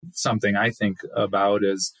something I think about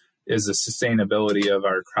is the sustainability of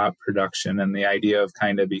our crop production and the idea of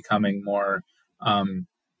kind of becoming more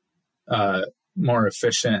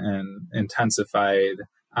efficient and intensified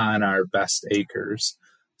on our best acres.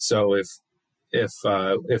 So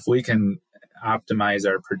if we can optimize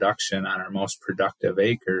our production on our most productive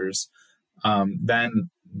acres, then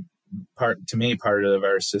part of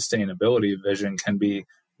our sustainability vision can be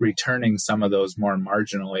returning some of those more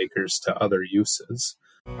marginal acres to other uses.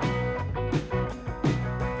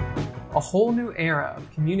 A whole new era of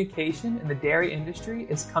communication in the dairy industry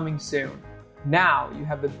is coming soon. Now you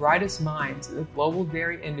have the brightest minds of the global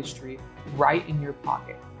dairy industry right in your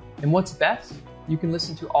pocket. And what's best? You can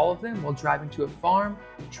listen to all of them while driving to a farm,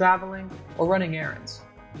 traveling, or running errands.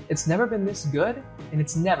 It's never been this good, and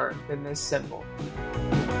it's never been this simple.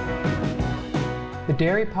 The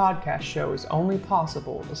Dairy Podcast Show is only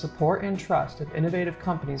possible with the support and trust of innovative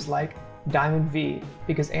companies like Diamond V,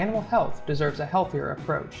 because animal health deserves a healthier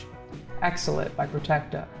approach. Excellent by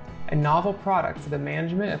Protecta, a novel product for the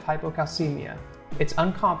management of hypocalcemia. It's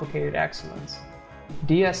uncomplicated excellence.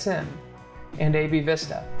 DSM and AB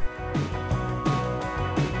Vista.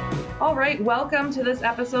 All right, welcome to this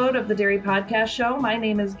episode of the Dairy Podcast Show. My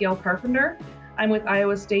name is Gail Carpenter. I'm with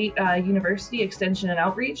Iowa State University Extension and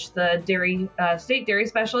Outreach, the state dairy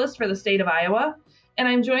specialist for the state of Iowa. And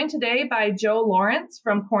I'm joined today by Joe Lawrence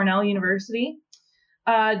from Cornell University.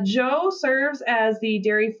 Joe serves as the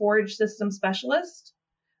Dairy Forage System Specialist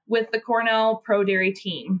with the Cornell Pro Dairy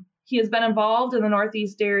team. He has been involved in the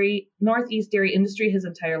Northeast dairy industry his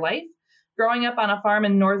entire life, growing up on a farm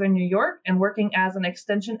in northern New York and working as an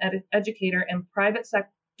extension educator and private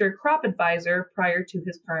sector crop advisor prior to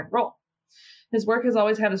his current role. His work has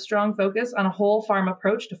always had a strong focus on a whole farm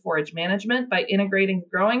approach to forage management by integrating the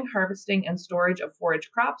growing, harvesting, and storage of forage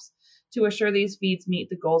crops to assure these feeds meet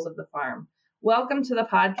the goals of the farm. Welcome to the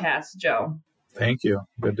podcast, Joe. Thank you.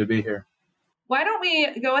 Good to be here. Why don't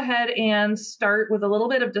we go ahead and start with a little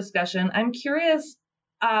bit of discussion? I'm curious,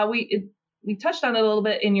 we touched on it a little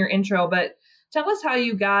bit in your intro, but tell us how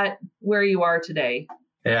you got where you are today.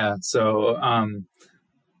 Yeah. So I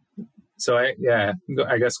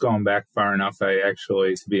guess going back far enough, I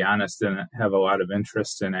actually, to be honest, didn't have a lot of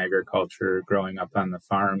interest in agriculture growing up on the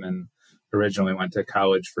farm, and originally went to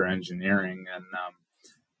college for engineering. And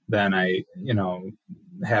then I,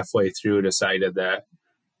 halfway through decided that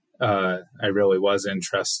I really was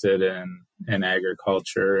interested in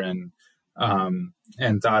agriculture, and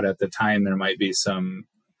thought at the time there might be some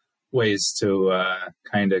ways to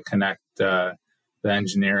kind of connect the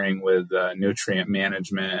engineering with nutrient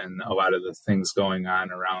management and a lot of the things going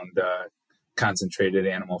on around concentrated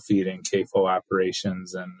animal feeding, CAFO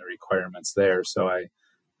operations, and the requirements there. So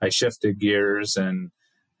I shifted gears and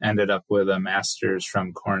ended up with a master's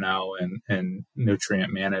from Cornell in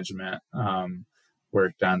nutrient management.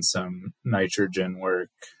 Worked on some nitrogen work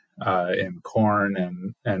in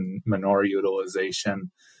corn and manure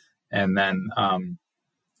utilization. And then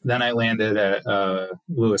I landed at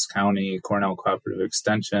Lewis County Cornell Cooperative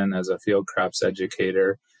Extension as a field crops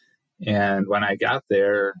educator. And when I got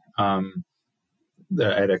there, I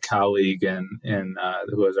had a colleague who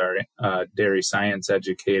was our dairy science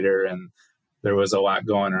educator, and there was a lot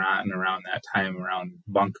going on around that time around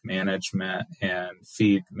bunk management and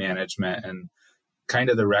feed management, and kind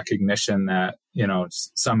of the recognition that,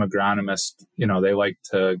 some agronomists, they like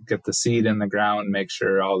to get the seed in the ground, make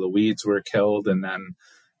sure all the weeds were killed, and then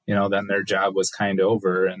their job was kind of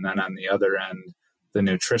over. And then on the other end, the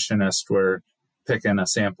nutritionists were picking a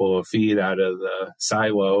sample of feed out of the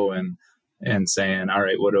silo and saying, all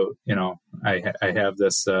right, I have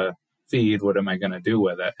this feed, what am I going to do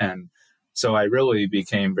with it? And so I really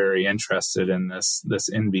became very interested in this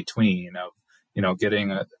in between of,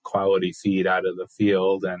 getting a quality feed out of the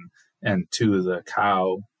field and to the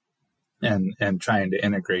cow and trying to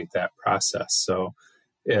integrate that process. So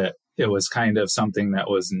it was kind of something that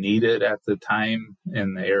was needed at the time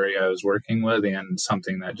in the area I was working with, and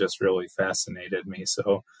something that just really fascinated me.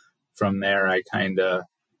 So from there, I kind of,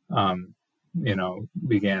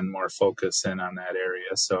 began more focus in on that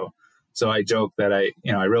area. So I joke that I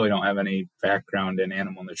really don't have any background in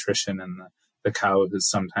animal nutrition, and the cow is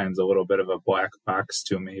sometimes a little bit of a black box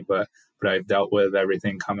to me, but I've dealt with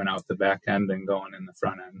everything coming out the back end and going in the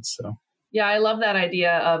front end. So. Yeah, I love that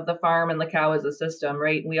idea of the farm and the cow as a system,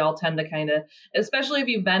 right? We all tend to kind of, especially if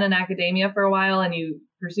you've been in academia for a while and you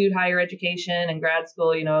pursued higher education and grad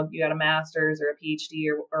school, you got a master's or a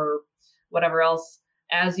PhD or whatever else.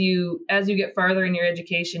 As you get farther in your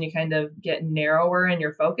education, you kind of get narrower in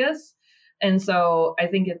your focus. And so I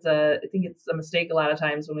think it's a mistake a lot of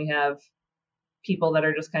times when we have people that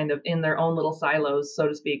are just kind of in their own little silos, so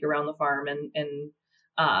to speak, around the farm, and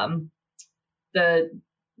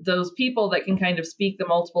those people that can kind of speak the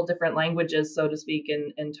multiple different languages, so to speak,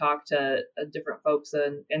 and talk to different folks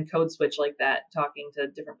and code switch like that, talking to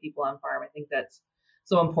different people on farm. I think that's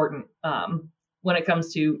so important when it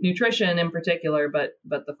comes to nutrition in particular, but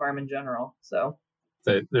the farm in general. So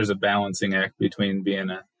there's a balancing act between being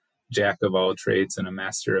a jack of all trades and a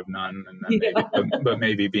master of none, and then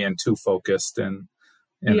maybe being too focused in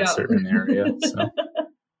a certain area. So.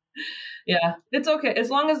 Yeah, it's okay.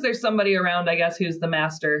 As long as there's somebody around, I guess, who's the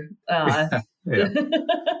master. That's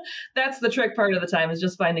the trick part of the time, is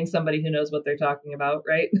just finding somebody who knows what they're talking about,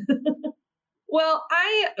 right? Well,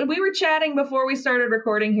 we were chatting before we started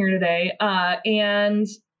recording here today, and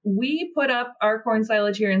we put up our corn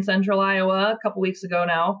silage here in central Iowa a couple weeks ago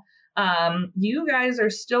now. You guys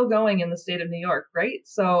are still going in the state of New York, right?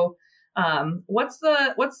 So what's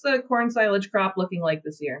the corn silage crop looking like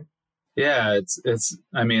this year? Yeah, it's.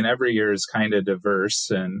 I mean, every year is kind of diverse,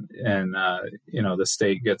 and the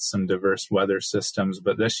state gets some diverse weather systems,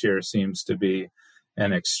 but this year seems to be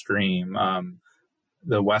an extreme.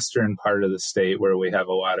 The western part of the state, where we have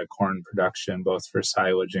a lot of corn production, both for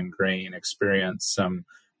silage and grain, experienced some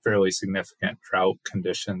fairly significant drought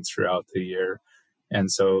conditions throughout the year,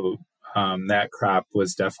 and so that crop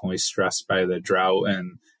was definitely stressed by the drought,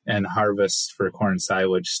 and harvest for corn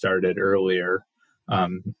silage started earlier.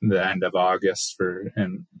 The end of August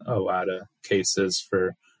in a lot of cases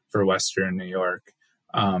for Western New York.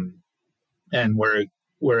 And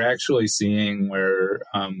we're actually seeing where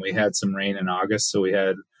we had some rain in August, so we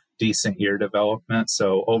had decent ear development.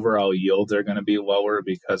 So overall yields are going to be lower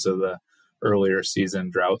because of the earlier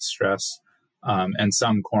season drought stress. And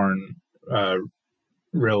some corn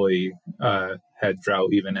really had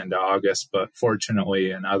drought even into August, but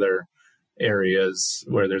fortunately in other areas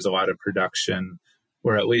where there's a lot of production,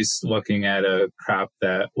 we're at least looking at a crop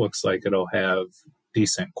that looks like it'll have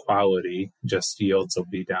decent quality, just yields will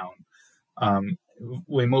be down.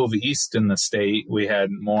 We move east in the state. We had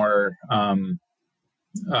more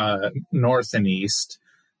north and east.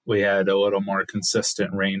 We had a little more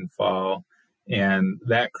consistent rainfall, and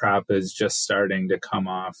that crop is just starting to come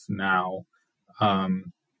off now.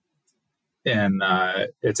 And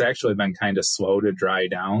it's actually been kind of slow to dry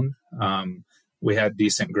down. We had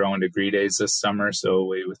decent growing degree days this summer, so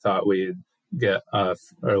we thought we'd get a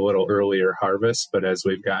little earlier harvest. But as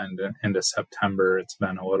we've gotten into September, it's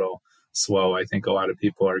been a little slow. I think a lot of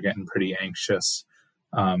people are getting pretty anxious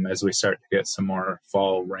as we start to get some more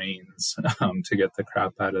fall rains to get the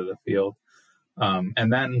crop out of the field.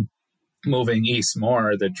 And then moving east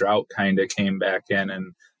more, the drought kind of came back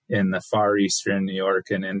in the far eastern New York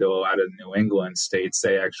and into a lot of New England states.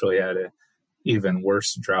 They actually had even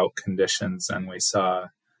worse drought conditions than we saw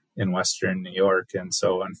in Western New York. And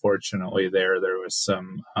so unfortunately there was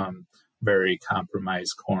some very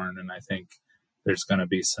compromised corn. And I think there's going to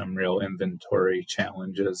be some real inventory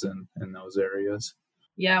challenges in those areas.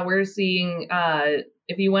 Yeah, we're seeing,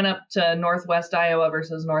 if you went up to Northwest Iowa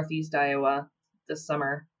versus Northeast Iowa this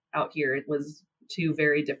summer out here, it was two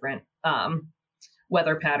very different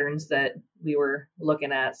weather patterns that we were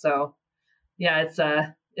looking at. So yeah,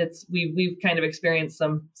 we've kind of experienced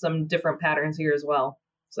some different patterns here as well.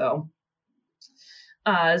 So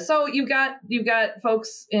you've got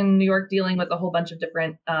folks in New York dealing with a whole bunch of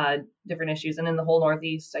different issues, and in the whole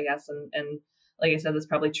Northeast, I guess, and like I said, that's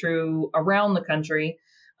probably true around the country.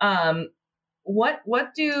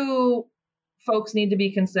 What do folks need to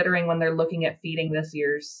be considering when they're looking at feeding this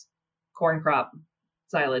year's corn crop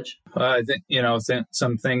silage? I think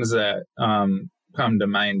some things that come to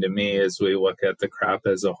mind to me as we look at the crop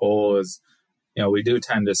as a whole is, we do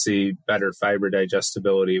tend to see better fiber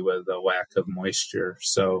digestibility with a lack of moisture.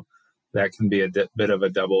 So that can be a bit of a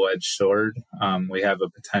double-edged sword. We have a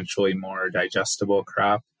potentially more digestible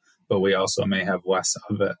crop, but we also may have less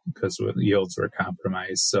of it because yields were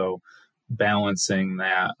compromised. So balancing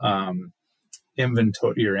that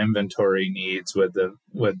your inventory needs with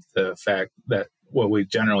the fact that what we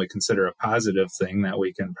generally consider a positive thing, that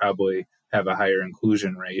we can probably have a higher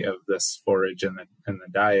inclusion rate of this forage in the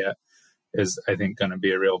diet, is, I think, going to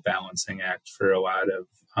be a real balancing act for a lot of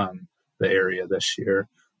the area this year.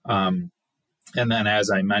 And then, as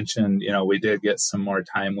I mentioned, we did get some more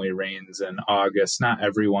timely rains in August. Not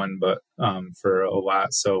everyone, but for a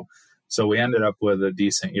lot. So we ended up with a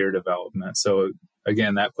decent ear development. So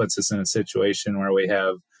again, that puts us in a situation where we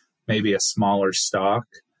have maybe a smaller stalk,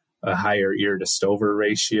 a higher ear to stover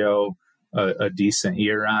ratio, a decent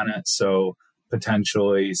ear on it. So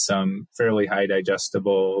potentially some fairly high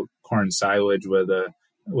digestible corn silage with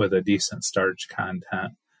a decent starch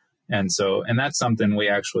content. And that's something we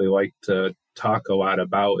actually like to talk a lot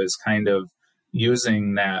about, is kind of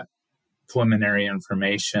using that preliminary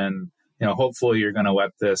information. Hopefully you're going to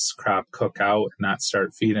let this crop cook out and not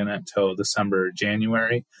start feeding it till December or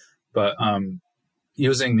January. But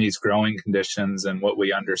using these growing conditions and what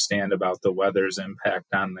we understand about the weather's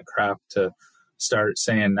impact on the crop to start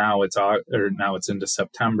saying now it's into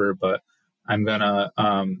September, but I'm going to,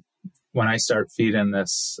 when I start feeding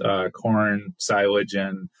this corn silage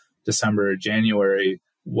in December or January,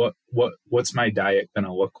 what's my diet going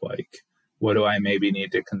to look like? What do I maybe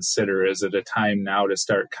need to consider? Is it a time now to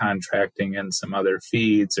start contracting in some other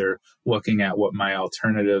feeds, or looking at what my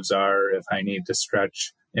alternatives are if I need to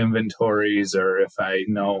stretch inventories, or if I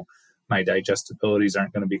know my digestibilities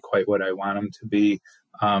aren't going to be quite what I want them to be?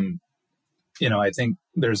 I think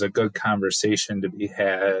there's a good conversation to be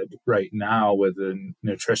had right now with the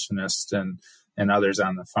nutritionist and others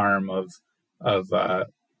on the farm of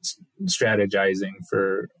strategizing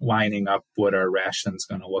for lining up what our ration's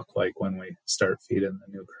going to look like when we start feeding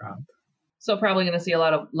the new crop. So probably going to see a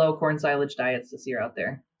lot of low corn silage diets this year out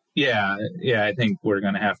there. Yeah, I think we're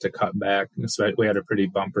going to have to cut back. We had a pretty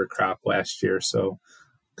bumper crop last year, so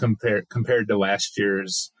compared to last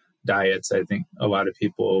year's diets, I think a lot of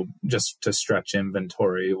people, just to stretch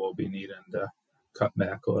inventory, will be needing to cut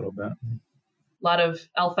back a little bit. A lot of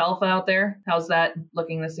alfalfa out there. How's that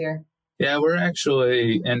looking this year? Yeah, we're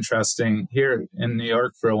actually interesting here in New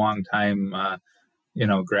York for a long time.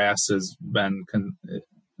 Grass has been,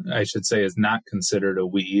 is not considered a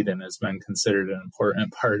weed and has been considered an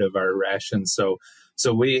important part of our ration. So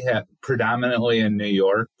we have predominantly in New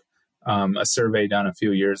York, a survey done a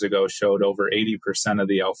few years ago showed over 80% of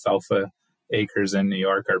the alfalfa acres in New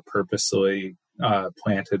York are purposely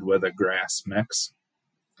planted with a grass mix.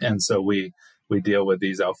 And so we deal with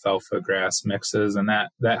these alfalfa grass mixes, and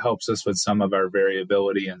that helps us with some of our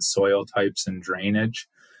variability in soil types and drainage,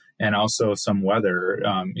 and also some weather.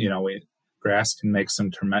 Grass can make some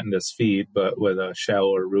tremendous feed, but with a shell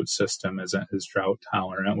or root system isn't as drought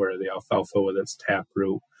tolerant, where the alfalfa with its tap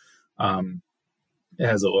root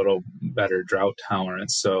has a little better drought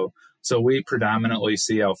tolerance. So we predominantly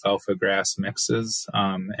see alfalfa grass mixes,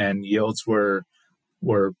 and yields were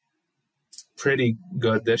pretty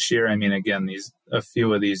good this year. I mean, again, a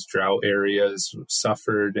few of these drought areas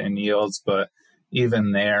suffered in yields, but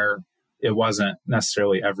even there, it wasn't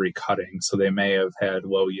necessarily every cutting. So they may have had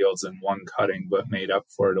low yields in one cutting, but made up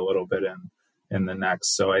for it a little bit in the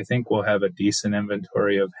next. So I think we'll have a decent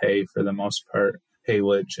inventory of hay for the most part,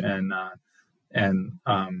 haylage, and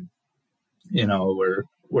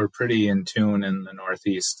we're pretty in tune in the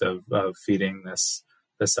Northeast of feeding this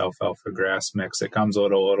alfalfa grass mix. It comes a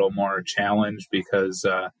little more challenged because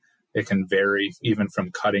it can vary even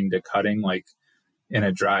from cutting to cutting. Like in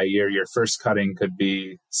a dry year, your first cutting could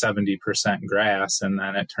be 70% grass, and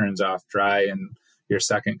then it turns off dry, and your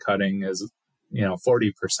second cutting is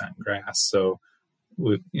 40% grass. So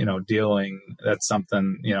that's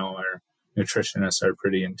something our nutritionists are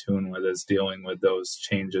pretty in tune with, is dealing with those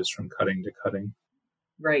changes from cutting to cutting.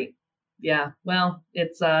 Right. Yeah. Well,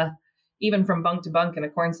 it's even from bunk to bunk in a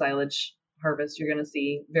corn silage harvest, you're going to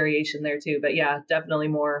see variation there too. But yeah, definitely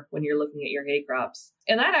more when you're looking at your hay crops.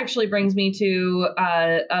 And that actually brings me to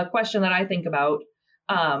a question that I think about.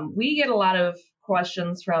 We get a lot of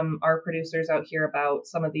questions from our producers out here about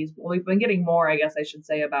some of these. Well, we've been getting more, I guess I should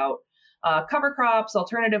say, about cover crops,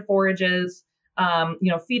 alternative forages,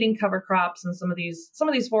 feeding cover crops, and some of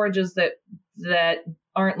these forages that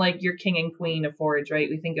aren't like your king and queen of forage, right?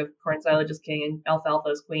 We think of corn silage as king and alfalfa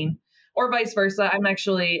as queen, or vice versa. I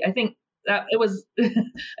think that it was,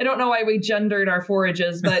 I don't know why we gendered our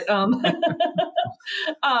forages, but,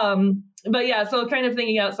 but yeah, so kind of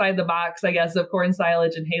thinking outside the box, I guess, of corn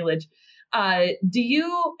silage and haylage. Do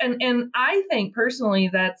you, and I think personally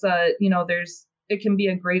that's, it can be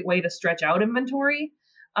a great way to stretch out inventory.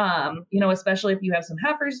 Especially if you have some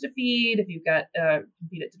heifers to feed, if you've got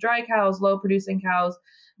feed it to dry cows, low producing cows.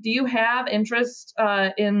 Do you have interest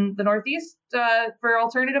in the Northeast for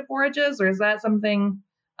alternative forages, or is that something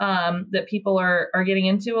that people are getting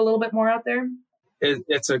into a little bit more out there?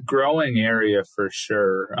 It's a growing area for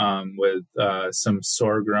sure, with some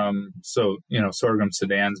sorghum. So, sorghum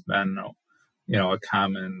Sudan's been, a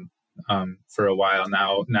common for a while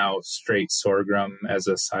now straight sorghum as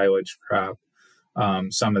a silage crop.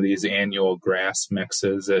 Some of these annual grass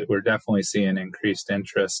mixes that we're definitely seeing increased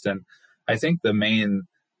interest. And I think the main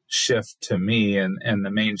shift to me and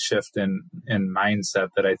the main shift in mindset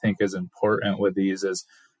that I think is important with these is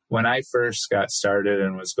when I first got started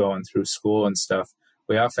and was going through school and stuff,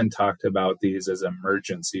 we often talked about these as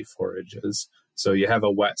emergency forages. So you have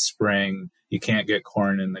a wet spring, you can't get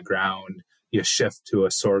corn in the ground, you shift to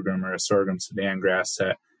a sorghum or a sorghum Sudan grass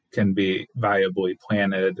that can be viably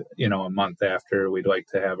planted, a month after we'd like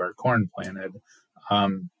to have our corn planted.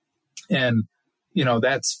 And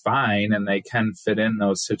that's fine, and they can fit in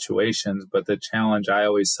those situations. But the challenge I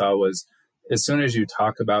always saw was, as soon as you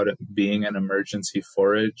talk about it being an emergency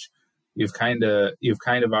forage, you've kind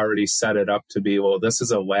of already set it up to be, well, this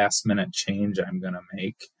is a last minute change I'm going to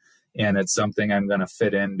make, and it's something I'm going to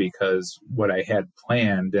fit in because what I had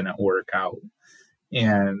planned didn't work out.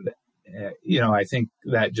 And I think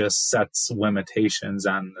that just sets limitations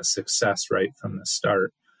on the success right from the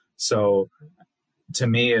start. So to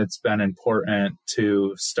me, it's been important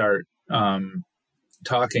to start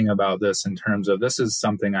talking about this in terms of, this is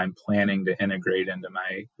something I'm planning to integrate into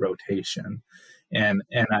my rotation. And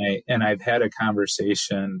I've had a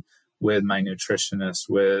conversation with my nutritionist,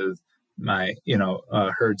 with my,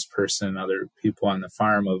 herds person, other people on the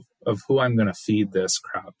farm of who I'm going to feed this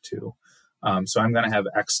crop to. So I'm going to have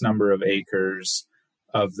X number of acres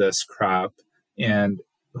of this crop, and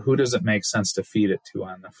who does it make sense to feed it to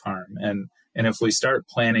on the farm? And if we start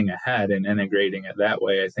planning ahead and integrating it that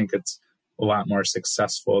way, I think it's a lot more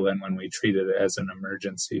successful than when we treat it as an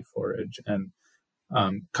emergency forage. And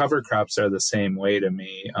cover crops are the same way to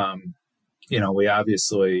me. We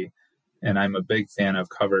obviously, and I'm a big fan of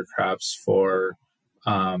cover crops for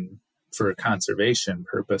conservation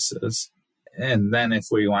purposes. And then if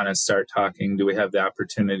we want to start talking, do we have the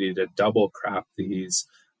opportunity to double crop these?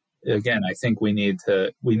 Again, I think we need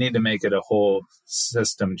to make it a whole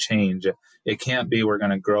system change. It can't be we're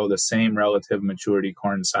going to grow the same relative maturity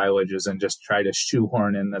corn silages and just try to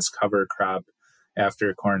shoehorn in this cover crop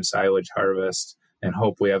after corn silage harvest and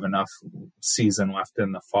hope we have enough season left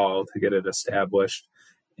in the fall to get it established,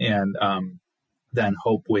 and then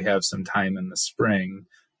hope we have some time in the spring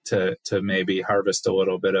to maybe harvest a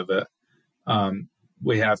little bit of it.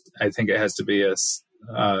 I think it has to be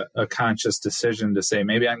a conscious decision to say,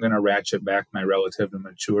 maybe I'm going to ratchet back my relative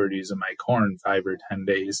maturities of my corn 5 or 10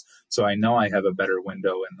 days. So I know I have a better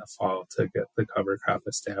window in the fall to get the cover crop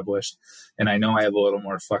established. And I know I have a little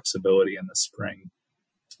more flexibility in the spring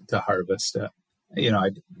to harvest it.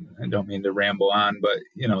 I don't mean to ramble on, but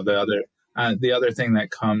the other thing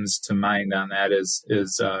that comes to mind on that is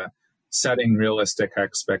setting realistic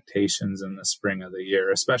expectations in the spring of the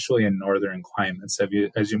year, especially in northern climates.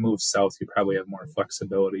 As you move south, you probably have more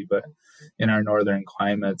flexibility, but in our northern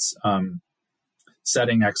climates,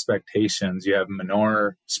 setting expectations, you have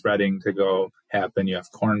manure spreading to go happen, you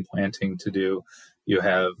have corn planting to do, you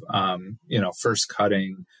have, first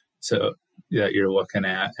cutting that you're looking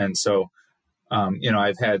at. And so,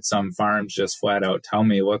 I've had some farms just flat out tell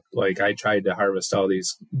me, look, like I tried to harvest all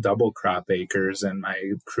these double crop acres and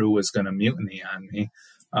my crew was going to mutiny on me.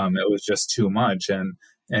 It was just too much. And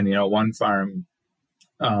one farm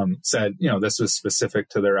said, this was specific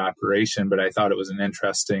to their operation, but I thought it was an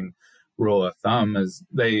interesting rule of thumb is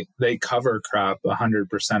they cover crop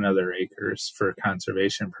 100% of their acres for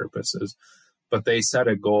conservation purposes, but they set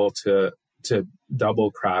a goal to double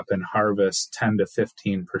crop and harvest 10 to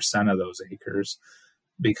 15% of those acres,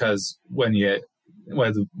 because when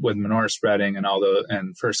with manure spreading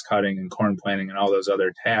and first cutting and corn planting and all those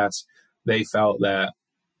other tasks, they felt that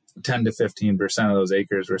 10 to 15% of those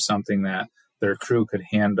acres were something that their crew could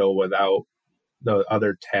handle without the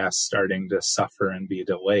other tasks starting to suffer and be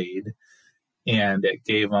delayed. And it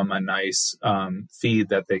gave them a nice feed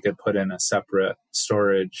that they could put in a separate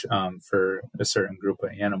storage for a certain group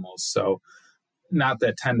of animals. So not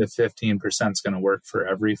that 10 to 15% is going to work for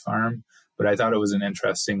every farm, but I thought it was an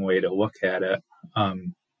interesting way to look at it,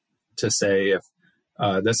 to say if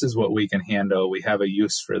this is what we can handle, we have a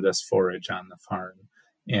use for this forage on the farm,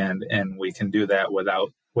 and we can do that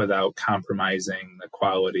without compromising the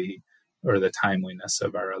quality or the timeliness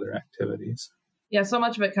of our other activities. Yeah, so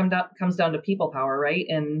much of it comes down to people power, right?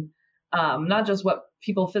 And not just what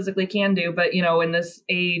people physically can do, but, in this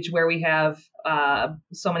age where we have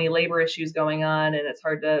so many labor issues going on and it's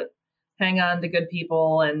hard to hang on to good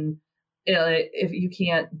people. And if you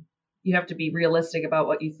can't, you have to be realistic about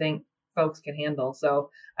what you think folks can handle. So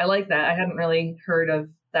I like that. I hadn't really heard of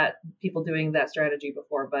that, people doing that strategy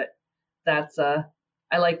before, but that's,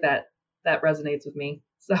 I like that. That resonates with me.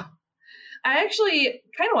 So I actually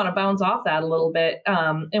kind of want to bounce off that a little bit.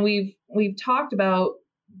 And we've talked about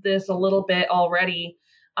this a little bit already.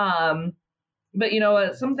 But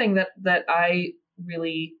something that I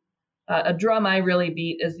really, a drum I really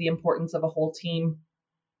beat is the importance of a whole team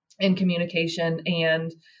in communication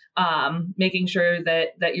and making sure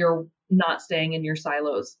that you're not staying in your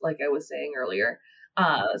silos, like I was saying earlier.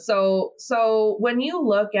 So when you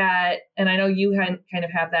look at, and I know you kind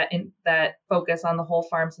of have that focus on the whole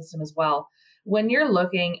farm system as well. When you're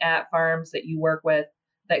looking at farms that you work with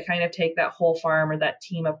that kind of take that whole farm or that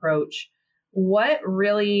team approach, what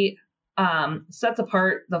really sets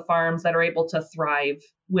apart the farms that are able to thrive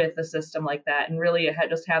with a system like that and really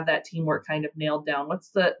just have that teamwork kind of nailed down?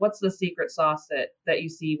 What's the secret sauce that you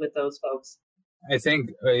see with those folks? I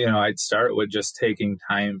think, I'd start with just taking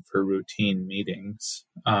time for routine meetings.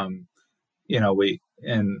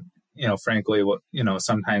 Frankly,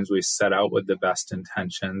 sometimes we set out with the best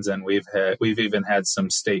intentions, and we've even had some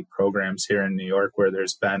state programs here in New York where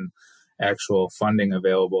there's been actual funding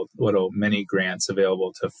available, little mini grants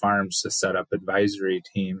available to farms to set up advisory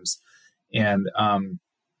teams. And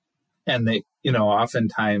they,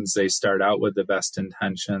 oftentimes they start out with the best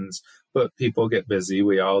intentions, but people get busy.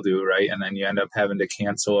 We all do, right? And then you end up having to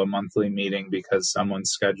cancel a monthly meeting because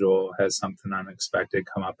someone's schedule has something unexpected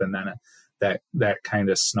come up, and then that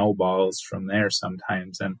kind of snowballs from there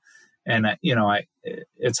sometimes. And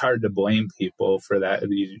it's hard to blame people for that.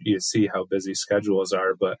 You see how busy schedules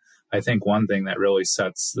are, but I think one thing that really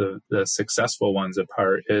sets the successful ones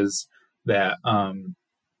apart is that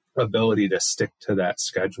ability to stick to that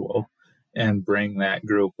schedule and bring that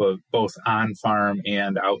group of both on-farm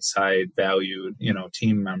and outside valued,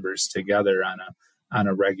 team members together on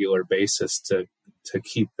a regular basis to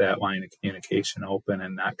keep that line of communication open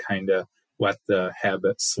and not kind of let the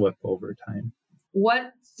habit slip over time.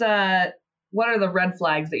 What are the red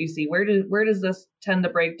flags that you see? Where does this tend to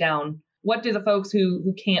break down? What do the folks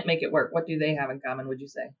who can't make it work, what do they have in common, would you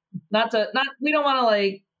say? We don't want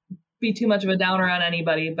to be too much of a downer on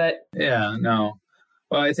anybody, but yeah, no.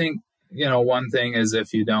 Well, I think, one thing is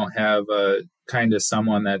if you don't have a kind of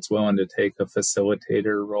someone that's willing to take a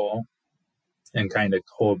facilitator role and kind of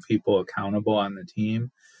hold people accountable on the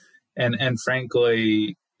team. And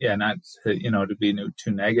frankly, yeah, not to, to be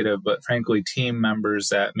too negative, but frankly, team members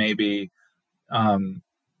that maybe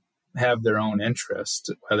have their own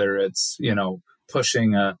interest, whether it's,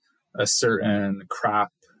 pushing a certain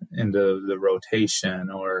crop into the rotation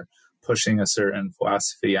or pushing a certain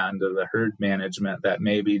philosophy onto the herd management that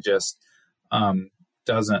maybe just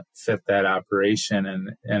doesn't fit that operation and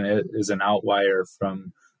it is an outlier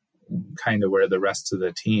from kind of where the rest of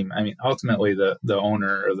the team. I mean, ultimately the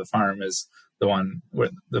owner of the farm is the one where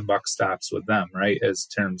the buck stops with them, right? As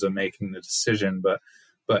terms of making the decision, but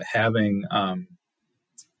having,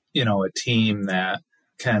 a team that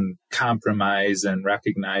can compromise and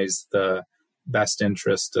recognize the best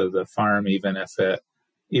interest of the farm, even if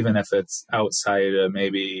it's outside of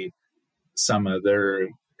maybe some of their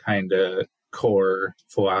kind of core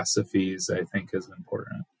philosophies, I think is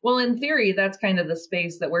important. Well, in theory, that's kind of the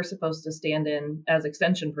space that we're supposed to stand in as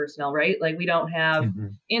extension personnel, right? We don't have,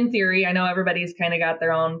 in theory, I know everybody's kind of got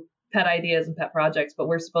their own pet ideas and pet projects, but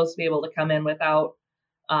we're supposed to be able to come in without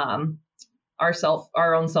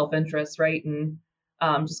our own self-interest, right? And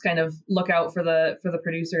just kind of look out for the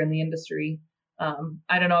producer in the industry.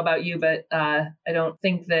 I don't know about you, but I don't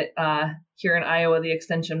think that here in Iowa, the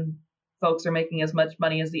extension folks are making as much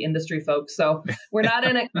money as the industry folks. So we're not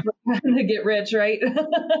in it to get rich, right?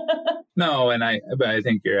 No, but I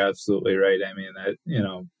think you're absolutely right. I mean,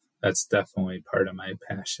 that's definitely part of my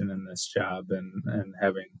passion in this job and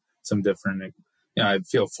having some different, I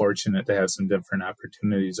feel fortunate to have some different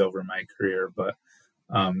opportunities over my career. But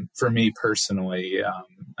for me personally,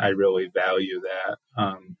 I really value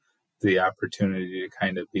that, the opportunity to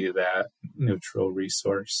kind of be that neutral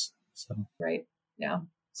resource. So. Right. Yeah.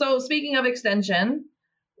 So speaking of extension,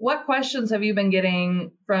 what questions have you been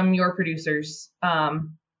getting from your producers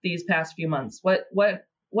these past few months? What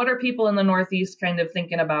are people in the Northeast kind of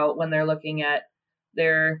thinking about when they're looking at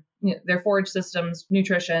their forage systems,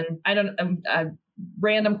 nutrition?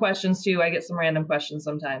 Random questions too. I get some random questions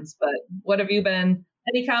sometimes, but what have you been,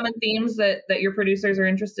 any common themes that your producers are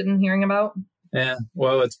interested in hearing about? Yeah,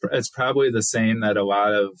 well, it's probably the same that a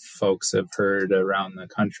lot of folks have heard around the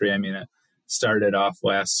country. I mean, it started off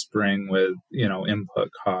last spring with, input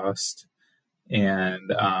cost. And,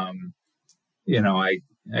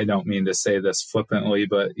 I don't mean to say this flippantly,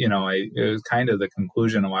 but, it was kind of the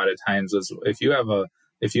conclusion a lot of times was if you have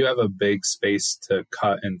a big space to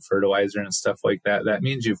cut in fertilizer and stuff like that, that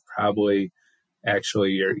means you've probably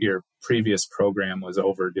actually your previous program was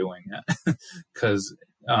overdoing it. Because,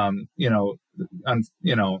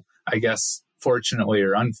 I guess fortunately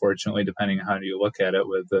or unfortunately, depending on how you look at it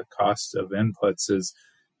with the cost of inputs, is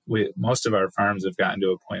most of our farms have gotten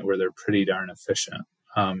to a point where they're pretty darn efficient.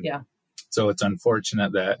 So it's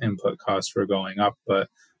unfortunate that input costs were going up, but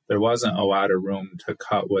there wasn't a lot of room to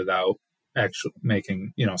cut without actually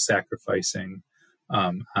making, sacrificing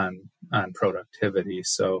on productivity.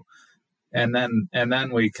 So, and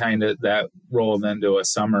then we kind of, that rolled into a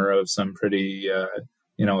summer of some pretty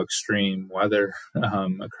extreme weather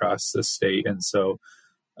across the state, and so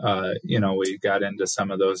we got into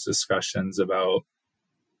some of those discussions about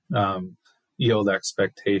yield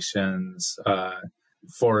expectations,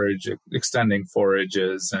 extending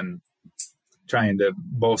forages, and trying to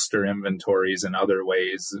bolster inventories in other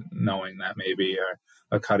ways, knowing that maybe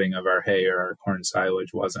a cutting of our hay or our corn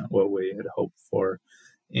silage wasn't what we had hoped for.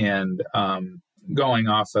 And going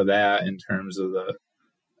off of that, in terms of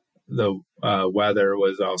the weather,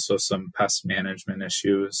 was also some pest management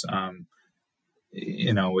issues.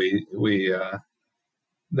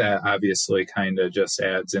 That obviously kind of just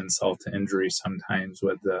adds insult to injury sometimes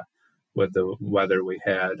with the weather we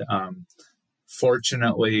had.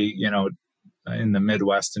 Fortunately, in the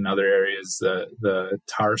Midwest and other areas, the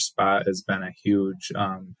tar spot has been a huge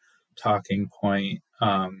talking point.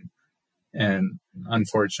 And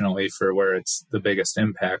unfortunately, for where it's the biggest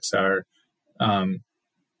impacts are,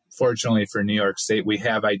 fortunately for New York State, we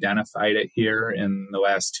have identified it here in the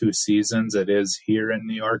last 2 seasons. It is here in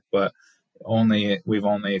New York, but we've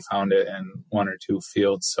only found it in 1 or 2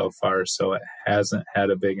 fields so far, so it hasn't had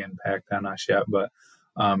a big impact on us yet. But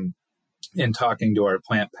in talking to our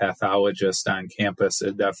plant pathologist on campus,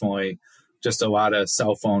 it definitely, just a lot of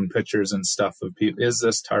cell phone pictures and stuff of people. Is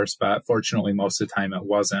this tar spot? Fortunately, most of the time it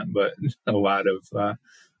wasn't, but a lot of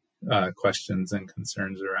questions and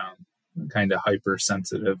concerns around, kind of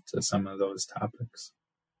hypersensitive to some of those topics.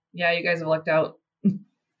 Yeah, you guys have lucked out.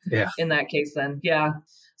 Yeah. In that case, then, yeah.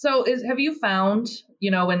 So, have you found,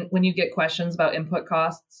 when you get questions about input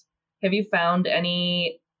costs, have you found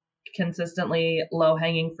any consistently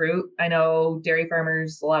low-hanging fruit? I know dairy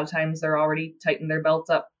farmers, a lot of times they're already tightened their belts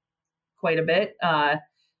up quite a bit.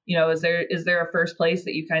 Is there a first place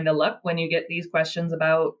that you kind of look when you get these questions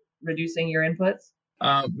about reducing your inputs?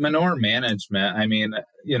 Manure management. I mean,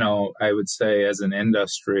 I would say as an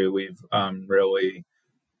industry, we've really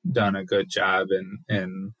done a good job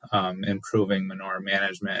in improving manure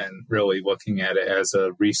management and really looking at it as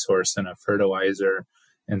a resource and a fertilizer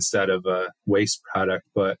instead of a waste product.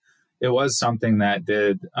 But it was something that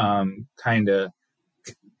did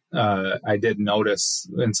I did notice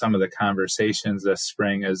in some of the conversations this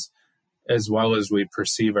spring, as well as we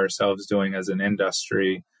perceive ourselves doing as an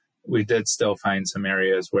industry, we did still find some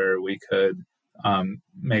areas where we could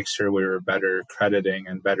make sure we were better crediting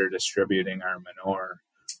and better distributing our manure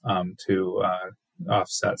to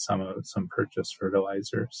offset some purchased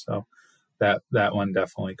fertilizer. So that one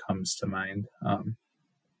definitely comes to mind.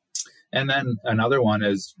 And then another one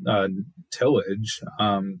is tillage.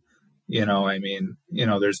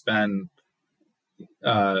 There's been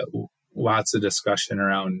lots of discussion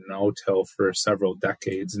around no-till for several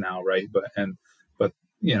decades now, right? But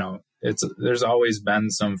there's always been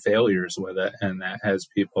some failures with it, and that has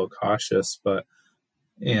people cautious. But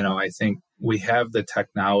I think we have the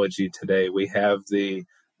technology today. We have the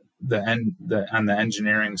on the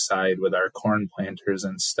engineering side with our corn planters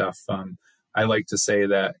and stuff. I like to say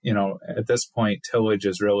that, at this point, tillage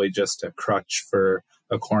is really just a crutch for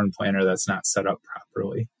a corn planter that's not set up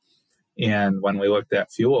properly. And when we looked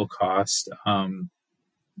at fuel cost,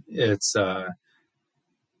 it's,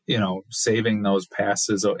 saving those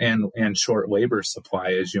passes and short labor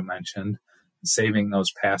supply, as you mentioned, saving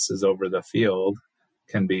those passes over the field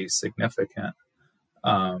can be significant.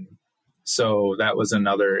 So that was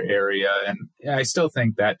another area. And I still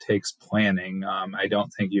think that takes planning. I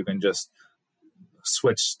don't think you can just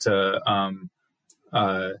switch to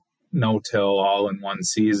no-till all in one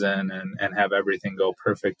season and have everything go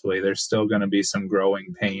perfectly. There's still going to be some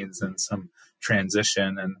growing pains and some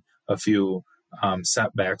transition and a few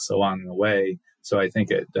setbacks along the way. So I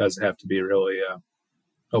think it does have to be really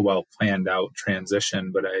a well planned out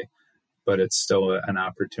transition, but it's still an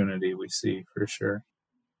opportunity we see for sure.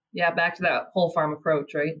 Yeah, back to that whole farm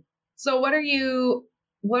approach, right? So what are you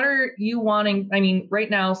wanting? I mean, right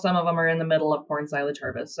now, some of them are in the middle of corn silage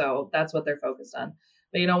harvest, so that's what they're focused on.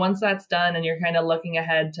 But, once that's done and you're kind of looking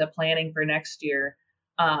ahead to planning for next year,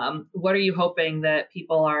 what are you hoping that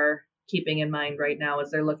people are keeping in mind right now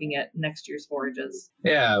as they're looking at next year's forages?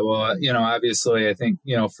 Yeah, well, obviously, I think,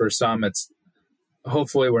 for some, it's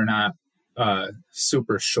hopefully we're not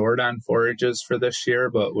super short on forages for this year,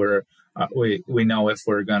 but we know if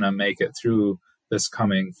we're going to make it through this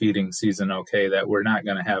coming feeding season, okay, that we're not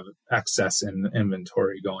going to have excess in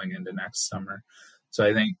inventory going into next summer. So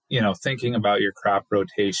I think, thinking about your crop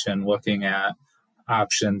rotation, looking at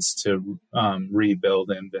options to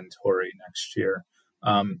rebuild inventory next year.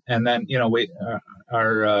 And then,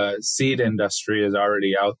 our seed industry is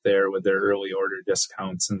already out there with their early order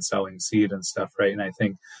discounts and selling seed and stuff, right? And I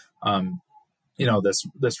think,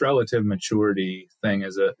 this relative maturity thing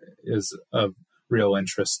is of real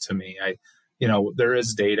interest to me. There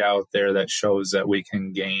is data out there that shows that we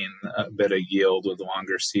can gain a bit of yield with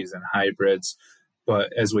longer season hybrids.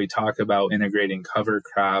 But as we talk about integrating cover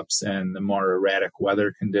crops and the more erratic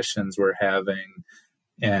weather conditions we're having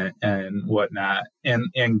and whatnot,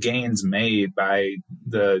 and gains made by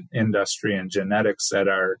the industry and genetics that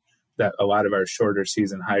a lot of our shorter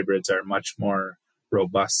season hybrids are much more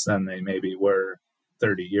robust than they maybe were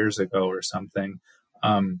 30 years ago or something.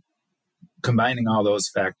 Combining all those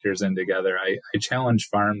factors in together, I challenge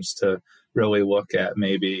farms to really look at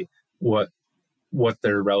maybe what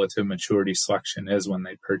their relative maturity selection is when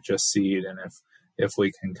they purchase seed, and if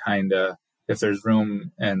we can if there's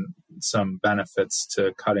room and some benefits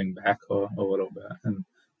to cutting back a little bit. And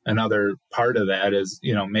another part of that is,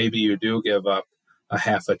 maybe you do give up a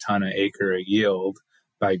half a ton an acre of yield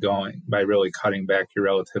by really cutting back your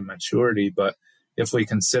relative maturity. But if we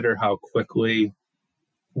consider how quickly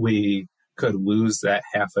we could lose that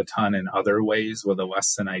half a ton in other ways with a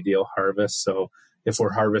less than ideal harvest. So if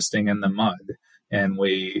we're harvesting in the mud and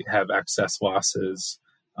we have excess losses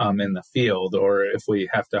in the field, or if we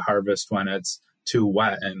have to harvest when it's too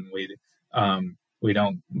wet and we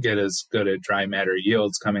don't get as good at dry matter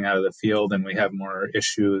yields coming out of the field, and we have more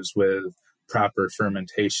issues with proper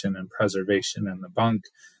fermentation and preservation in the bunk,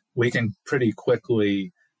 we can pretty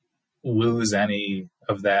quickly lose any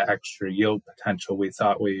of that extra yield potential we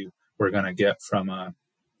thought we were going to get from a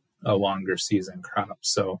longer season crop.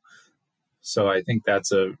 So I think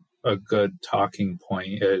that's a good talking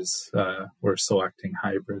point is we're selecting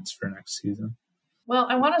hybrids for next season. Well,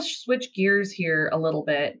 I want to switch gears here a little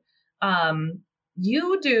bit.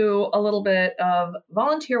 You do a little bit of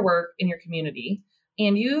volunteer work in your community,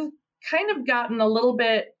 and you've kind of gotten a little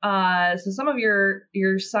bit, so some of your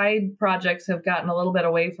side projects have gotten a little bit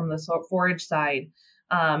away from the forage side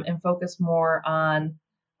and focus more on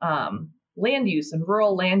land use and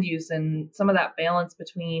rural land use and some of that balance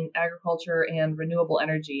between agriculture and renewable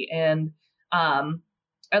energy. And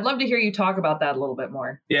I'd love to hear you talk about that a little bit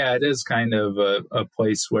more. Yeah, it is kind of a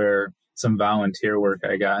place where some volunteer work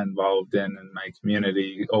I got involved in my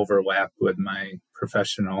community overlapped with my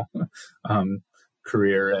professional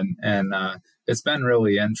career. And it's been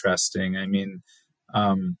really interesting. I mean,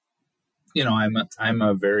 I'm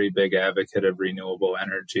a very big advocate of renewable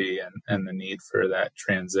energy and the need for that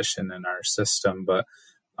transition in our system. But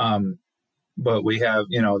we have,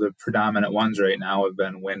 the predominant ones right now have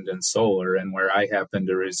been wind and solar. And where I happen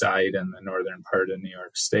to reside in the northern part of New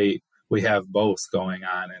York State, we have both going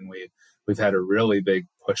on. And we've had a really big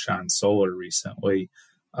push on solar recently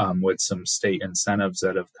with some state incentives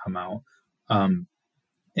that have come out.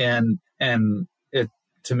 And it,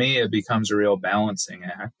 to me, it becomes a real balancing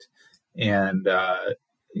act. And,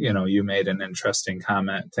 you made an interesting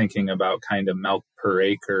comment thinking about kind of milk per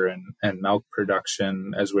acre and milk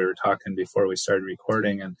production as we were talking before we started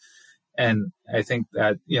recording. And I think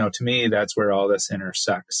that, to me, that's where all this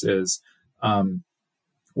intersects is,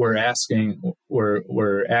 we're asking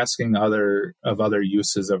other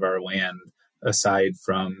uses of our land aside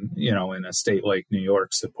from, in a state like New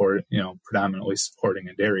York predominantly supporting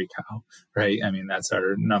a dairy cow, right? I mean, that's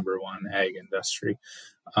our number one ag industry.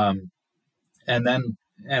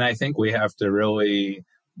 And I think we have to really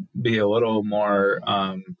be a little more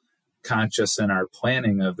conscious in our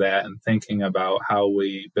planning of that and thinking about how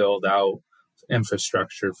we build out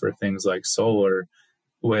infrastructure for things like solar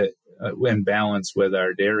in balance with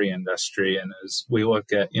our dairy industry. And as we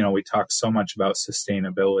look at, we talk so much about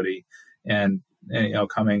sustainability and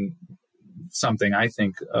coming something I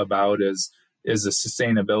think about is the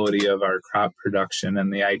sustainability of our crop production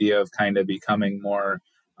and the idea of kind of becoming more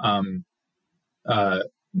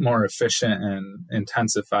efficient and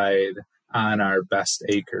intensified on our best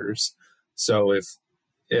acres. So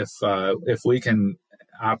if we can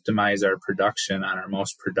optimize our production on our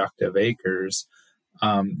most productive acres,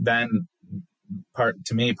 then part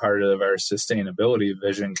of our sustainability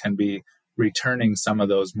vision can be returning some of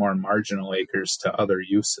those more marginal acres to other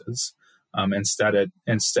uses, instead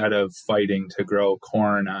of fighting to grow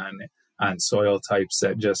corn on soil types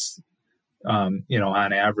that just on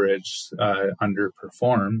average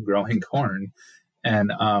underperform growing corn.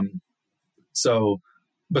 And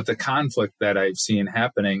but the conflict that I've seen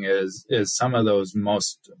happening is some of those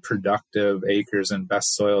most productive acres and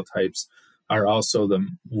best soil types are also the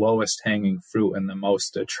lowest hanging fruit and the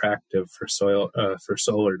most attractive for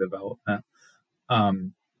solar development.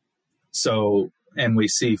 And we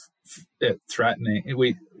see it threatening.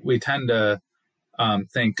 We tend to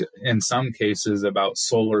think in some cases about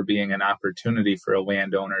solar being an opportunity for a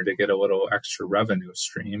landowner to get a little extra revenue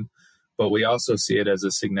stream, but we also see it as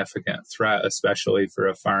a significant threat, especially for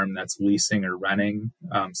a farm that's leasing or renting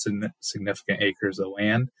significant acres of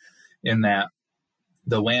land, in that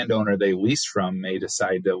the landowner they lease from may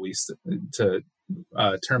decide to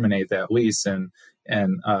terminate that lease and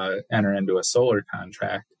enter into a solar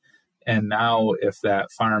contract. And now if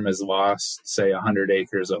that farm has lost, say, 100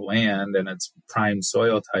 acres of land and it's prime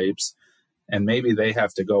soil types, and maybe they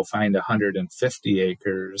have to go find 150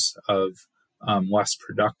 acres of less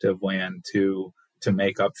productive land to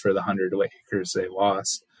make up for the 100 acres they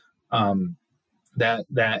lost,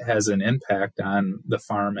 that has an impact on the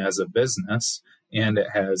farm as a business, and it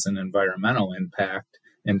has an environmental impact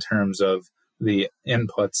in terms of the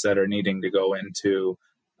inputs that are needing to go into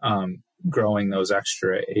growing those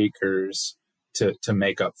extra acres to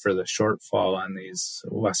make up for the shortfall on these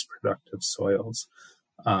less productive soils.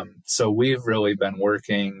 So we've really been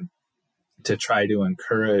working to try to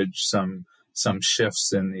encourage some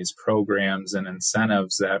shifts in these programs and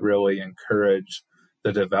incentives that really encourage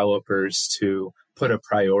the developers to put a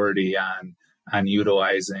priority on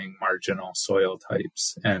utilizing marginal soil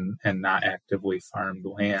types and not actively farmed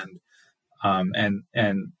land,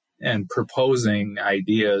 and proposing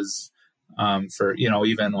ideas for,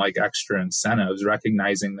 even like extra incentives,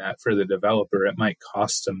 recognizing that for the developer, it might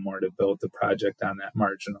cost them more to build the project on that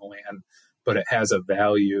marginal land, but it has a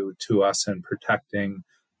value to us in protecting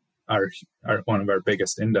our one of our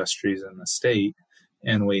biggest industries in the state.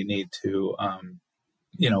 And we need to,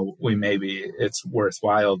 it's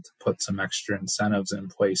worthwhile to put some extra incentives in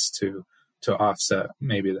place to offset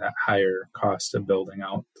maybe that higher cost of building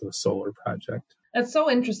out the solar project. That's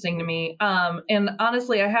so interesting to me. And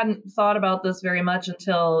honestly, I hadn't thought about this very much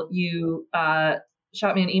until you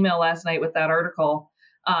shot me an email last night with that article,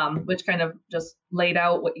 which kind of just laid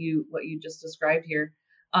out what you just described here.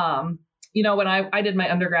 When I did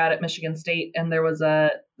my undergrad at Michigan State, and there was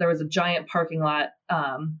a giant parking lot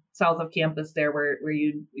south of campus there where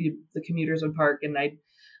the commuters would park, and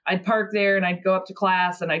I'd park there and I'd go up to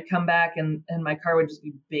class and I'd come back and my car would just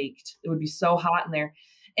be baked. It would be so hot in there.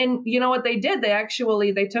 And you know what they did? They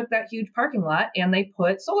took that huge parking lot and they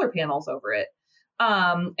put solar panels over it.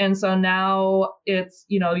 And so now it's,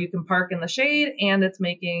 you can park in the shade and it's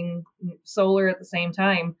making solar at the same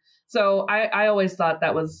time. So I always thought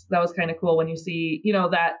that was kind of cool when you see,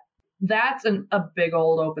 that's a big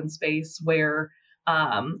old open space where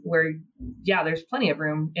there's plenty of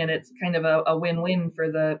room, and it's kind of a win-win for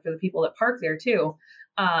the people that park there too.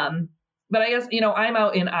 But I guess, I'm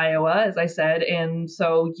out in Iowa, as I said, and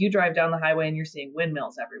so you drive down the highway and you're seeing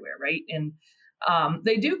windmills everywhere, right? And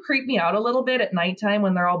they do creep me out a little bit at nighttime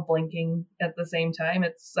when they're all blinking at the same time.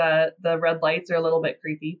 It's the red lights are a little bit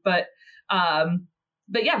creepy, but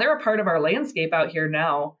yeah, they're a part of our landscape out here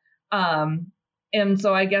now. And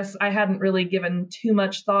so I guess I hadn't really given too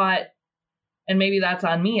much thought, and maybe that's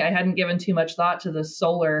on me. I hadn't given too much thought to the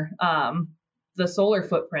solar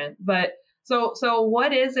footprint, but So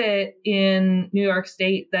what is it in New York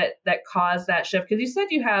State that caused that shift? Because you said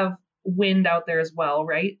you have wind out there as well,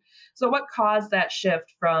 right? So what caused that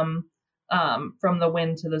shift from the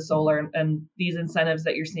wind to the solar and these incentives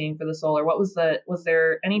that you're seeing for the solar? Was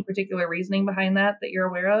there any particular reasoning behind that you're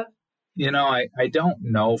aware of? I don't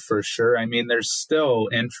know for sure. I mean, there's still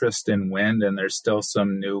interest in wind, and there's still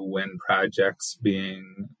some new wind projects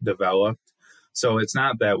being developed. So it's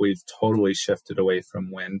not that we've totally shifted away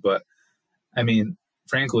from wind, but I mean,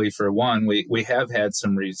 frankly, for one, we have had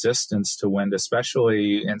some resistance to wind,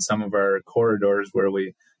 especially in some of our corridors where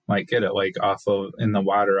we might get it, like in the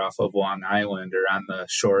water off of Long Island or on the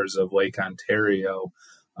shores of Lake Ontario,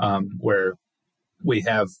 where we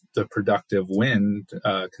have the productive wind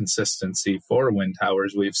consistency for wind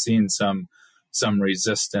towers. We've seen some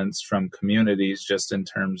resistance from communities just in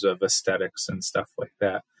terms of aesthetics and stuff like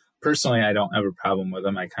that. Personally, I don't have a problem with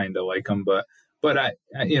them. I kind of like them, but I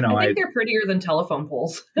think they're prettier than telephone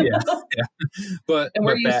poles. yeah. But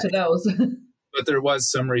we're used to those. But there was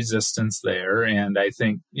some resistance there, and I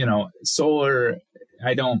think solar.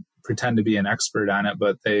 I don't pretend to be an expert on it,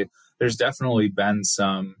 but there's definitely been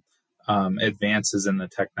some advances in the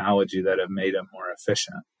technology that have made it more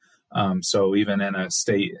efficient. So even in a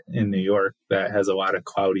state in New York that has a lot of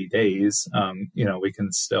cloudy days, we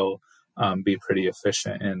can still be pretty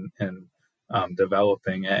efficient in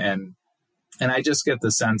developing it. And I just get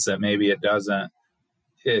the sense that maybe it doesn't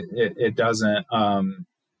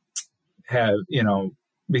have,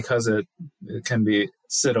 because it can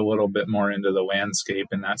sit a little bit more into the landscape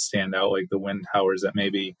and not stand out like the wind towers that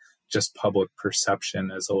maybe just public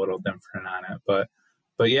perception is a little different on it.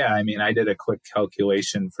 But yeah, I mean, I did a quick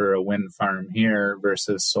calculation for a wind farm here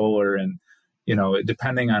versus solar, and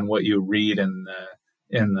depending on what you read in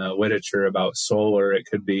the literature about solar, it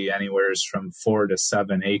could be anywhere from 4 to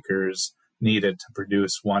 7 acres needed to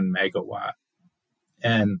produce 1 megawatt.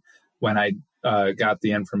 And when I got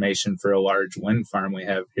the information for a large wind farm we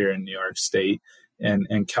have here in New York State,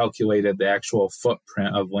 and calculated the actual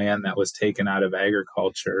footprint of land that was taken out of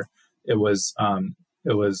agriculture, it was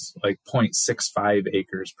like 0.65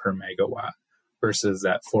 acres per megawatt versus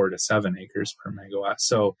that 4 to 7 acres per megawatt.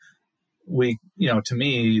 So to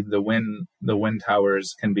me, the wind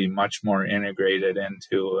towers can be much more integrated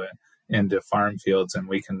into farm fields, and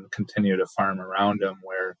we can continue to farm around them,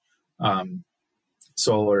 where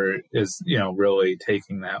solar is, really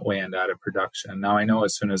taking that land out of production. Now, I know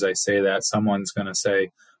as soon as I say that, someone's going to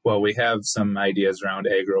say, well, we have some ideas around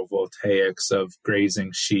agrovoltaics of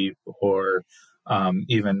grazing sheep, or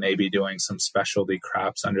even maybe doing some specialty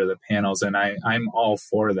crops under the panels. And I'm all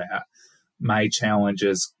for that. My challenge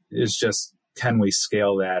is just, can we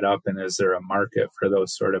scale that up? And is there a market for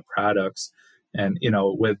those sort of products? And,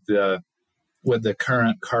 with the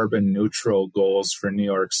current carbon neutral goals for New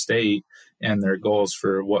York State and their goals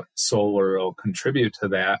for what solar will contribute to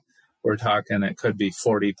that, we're talking it could be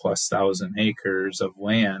 40,000+ acres of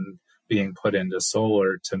land being put into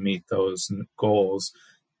solar to meet those goals.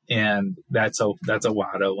 And that's a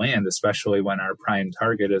lot of land, especially when our prime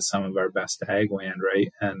target is some of our best ag land,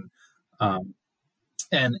 right?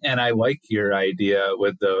 And I like your idea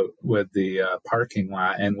with the parking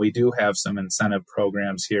lot, and we do have some incentive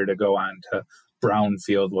programs here to go on to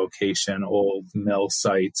brownfield location, old mill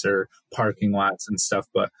sites or parking lots and stuff.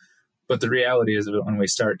 But the reality is that when we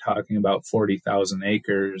start talking about 40,000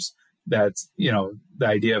 acres, that's, the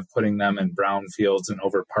idea of putting them in brownfields and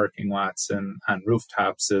over parking lots and on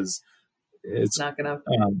rooftops it's not going to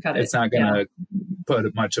cut it. It's not going to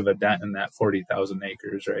put much of a dent in that 40,000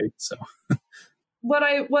 acres, right? So.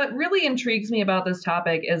 What really intrigues me about this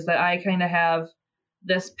topic is that I kind of have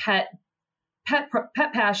this pet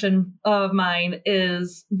passion of mine,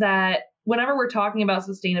 is that whenever we're talking about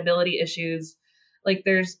sustainability issues, like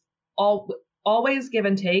there's always give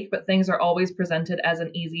and take, but things are always presented as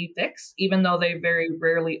an easy fix, even though they very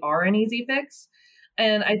rarely are an easy fix.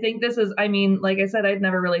 And I think this is, like I said, I'd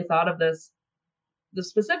never really thought of the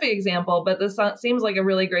specific example, but this seems like a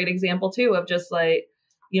really great example too, of just like,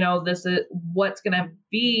 this is what's going to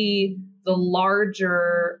be the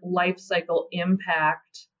larger life cycle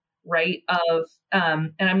impact, right?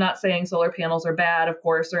 And I'm not saying solar panels are bad, of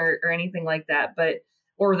course, or anything like that,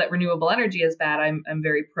 or that renewable energy is bad. I'm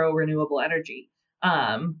very pro renewable energy.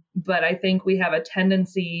 But I think we have a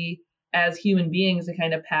tendency as human beings to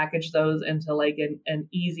kind of package those into like an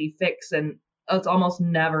easy fix, and it's almost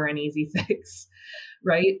never an easy fix,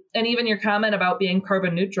 right? And even your comment about being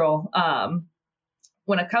carbon neutral,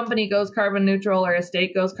 when a company goes carbon neutral or a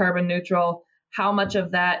state goes carbon neutral, how much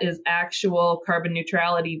of that is actual carbon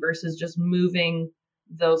neutrality versus just moving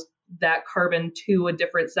that carbon to a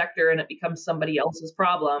different sector and it becomes somebody else's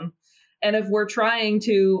problem? And if we're trying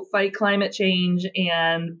to fight climate change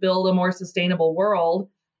and build a more sustainable world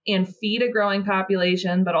and feed a growing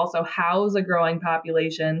population, but also house a growing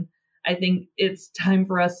population, I think it's time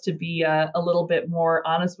for us to be a little bit more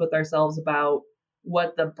honest with ourselves about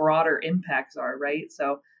what the broader impacts are, right?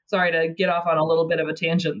 So sorry to get off on a little bit of a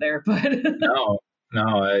tangent there, but no,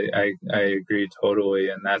 I agree totally.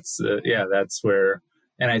 And that's where,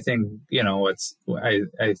 and I think,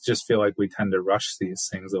 I just feel like we tend to rush these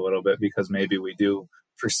things a little bit because maybe we do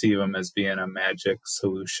perceive them as being a magic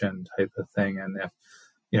solution type of thing. And if,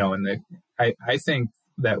 I think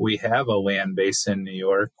that we have a land base in New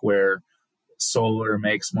York where solar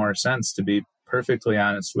makes more sense. To be perfectly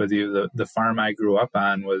honest with you, the farm I grew up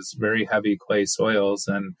on was very heavy clay soils,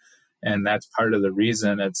 and that's part of the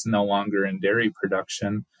reason it's no longer in dairy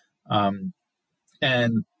production. And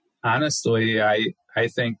honestly, I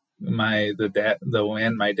think the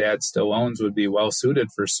land my dad still owns would be well suited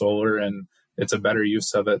for solar, and it's a better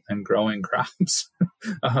use of it than growing crops.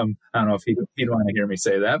 I don't know if he'd want to hear me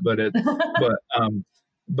say that,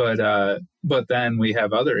 but then we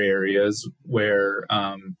have other areas where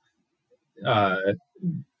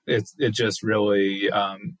it just really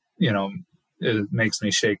it makes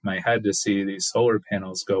me shake my head to see these solar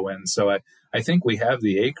panels go in. So I think we have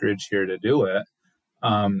the acreage here to do it.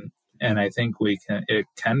 And I think it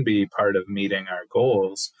can be part of meeting our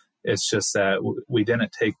goals. It's just that we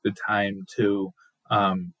didn't take the time to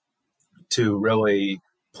really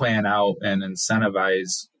plan out and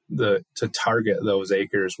incentivize to target those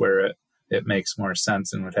acres where it makes more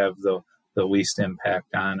sense and would have the the least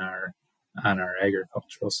impact on our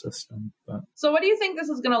agricultural system. But so what do you think this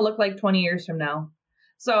is going to look like 20 years from now?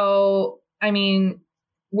 So, I mean,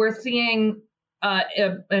 we're seeing,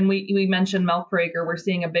 and we mentioned milk per acre, we're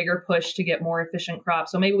seeing a bigger push to get more efficient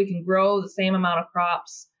crops. So maybe we can grow the same amount of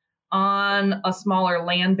crops on a smaller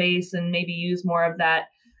land base and maybe use more of that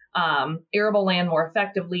arable land more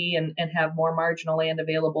effectively and have more marginal land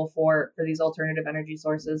available for these alternative energy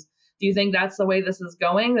sources. Do you think that's the way this is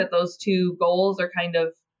going, that those two goals are kind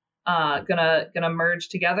of gonna merge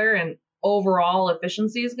together and overall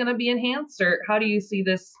efficiency is going to be enhanced? Or how do you see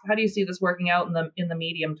this working out in the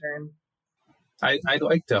medium term? I'd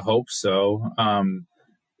like to hope so.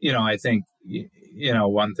 I think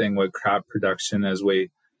one thing with crop production is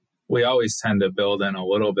we always tend to build in a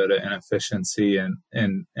little bit of inefficiency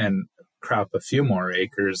and crop a few more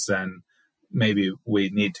acres than maybe we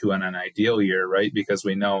need to in an ideal year, right? Because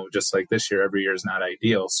we know, just like this year, every year is not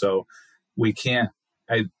ideal. So we can't,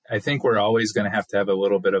 I think we're always going to have a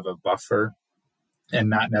little bit of a buffer and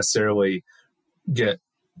not necessarily get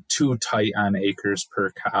too tight on acres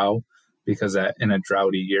per cow, because that in a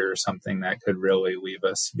droughty year or something that could really leave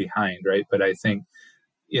us behind, right? But I think,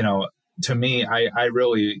 to me, I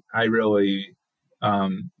really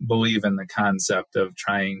believe in the concept of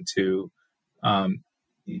trying to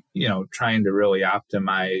really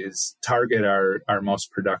target our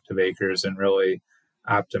most productive acres and really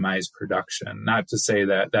optimize production. Not to say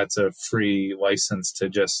that that's a free license to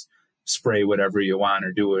just spray whatever you want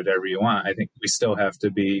or do whatever you want. I think we still have to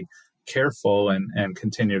be careful and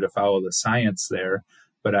continue to follow the science there.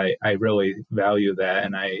 But I really value that.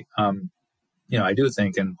 And I do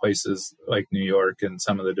think in places like New York and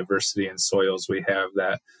some of the diversity in soils we have,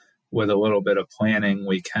 that with a little bit of planning,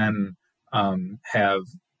 we can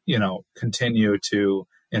continue to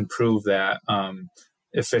improve that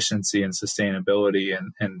efficiency and sustainability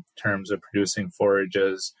in terms of producing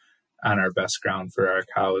forages on our best ground for our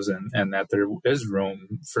cows, and that there is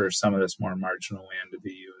room for some of this more marginal land to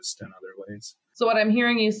be used in other ways. So what I'm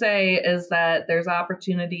hearing you say is that there's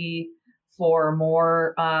opportunity for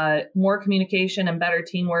more communication and better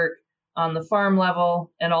teamwork on the farm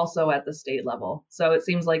level and also at the state level. So it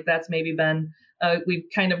seems like that's maybe been, we've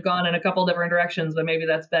kind of gone in a couple different directions, but maybe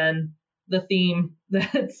that's been the theme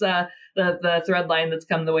that's the thread line that's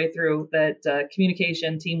come the way through, that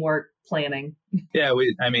communication, teamwork, planning. Yeah,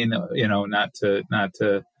 not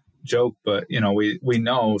to joke, but we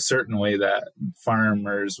know certainly that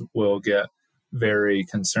farmers will get very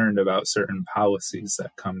concerned about certain policies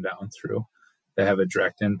that come down through that have a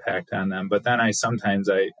direct impact on them. But then I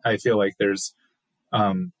feel like there's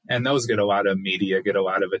and those get a lot of media, get a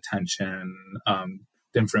lot of attention.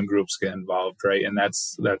 Different groups get involved, right? And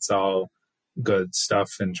that's all good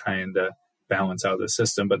stuff in trying to balance out the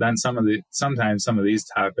system. But then sometimes some of these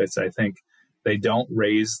topics, I think they don't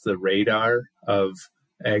raise the radar of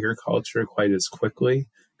agriculture quite as quickly,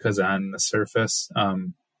 because on the surface,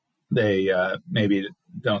 they maybe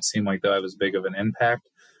don't seem like they'll have as big of an impact.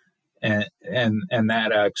 And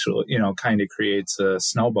that actually, kind of creates a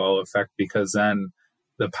snowball effect, because then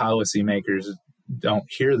the policymakers don't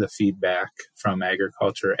hear the feedback from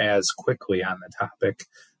agriculture as quickly on the topic,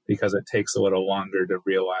 because it takes a little longer to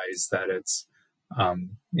realize that it's,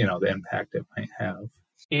 the impact it might have.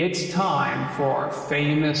 It's time for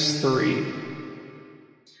Famous 3.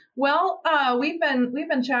 Well, we've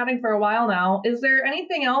been chatting for a while now. Is there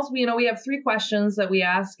anything else? We have 3 questions that we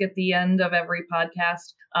ask at the end of every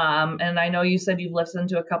podcast. And I know you said you've listened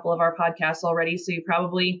to a couple of our podcasts already, so you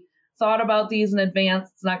probably thought about these in advance.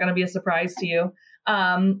 It's not going to be a surprise to you.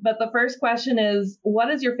 But the first question is, what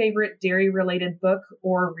is your favorite dairy-related book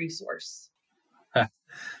or resource?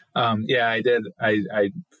 Yeah, I did.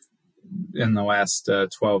 I in the last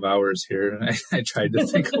 12 hours here, I tried to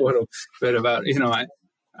think a little bit about,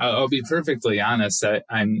 I'll be perfectly honest. I've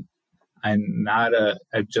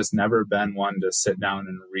just never been one to sit down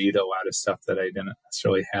and read a lot of stuff that I didn't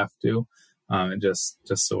necessarily have to, just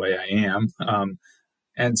the way I am.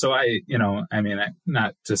 And so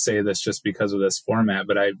not to say this just because of this format,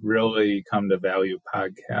 but I've really come to value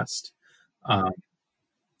podcast,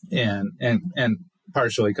 and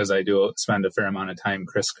partially because I do spend a fair amount of time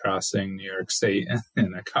crisscrossing New York State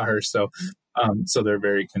in a car, so they're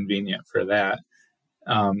very convenient for that.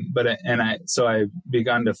 So I've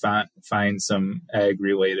begun to find some ag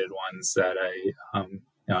related ones that I'm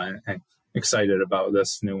excited about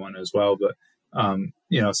this new one as well. But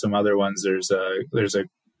some other ones, there's a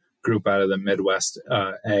group out of the Midwest,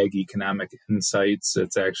 Ag Economic Insights.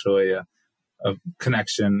 It's actually a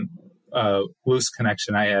connection, loose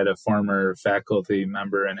connection. I had a former faculty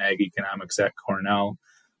member in ag economics at Cornell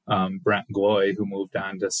Brent Gloy, who moved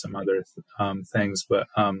on to some other things, but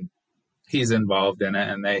he's involved in it,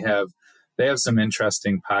 and they have some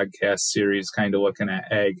interesting podcast series kind of looking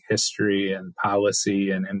at ag history and policy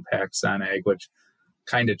and impacts on ag, which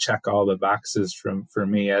kind of check all the boxes for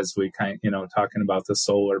me as we talking about the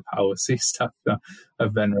solar policy stuff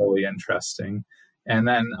have been really interesting. And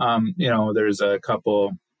then, there's a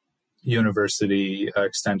couple university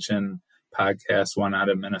extension podcasts, one out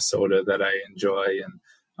of Minnesota that I enjoy. And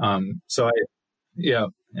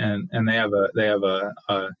and they have a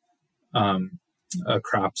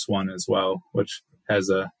crops one as well, which has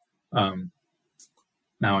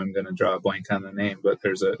now I'm going to draw a blank on the name, but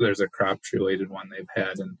there's a crops related one they've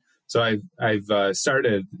had. And so I've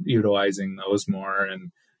started utilizing those more,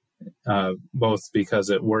 and both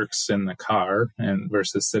because it works in the car and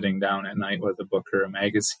versus sitting down at night with a book or a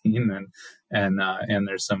magazine, and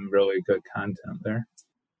there's some really good content there.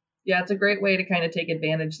 Yeah, it's a great way to kind of take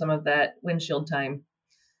advantage some of that windshield time.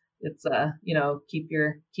 It's keep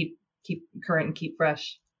current and keep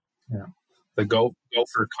fresh. Yeah, the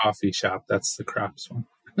Gopher Coffee Shop, that's the crops one.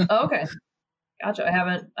 Oh, okay, gotcha.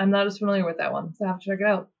 I'm not as familiar with that one, so I have to check it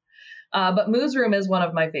out. But Moo's Room is one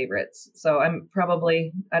of my favorites. So I don't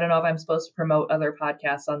know if I'm supposed to promote other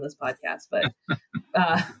podcasts on this podcast, but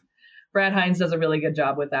Brad Hines does a really good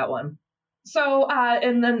job with that one. So,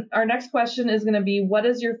 and then our next question is going to be, what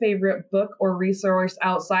is your favorite book or resource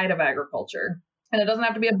outside of agriculture? And it doesn't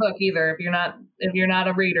have to be a book either if you're not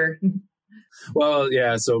a reader. Well,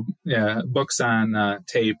 yeah. So, yeah, books on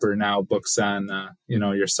tape, or now books on,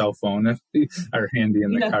 your cell phone are handy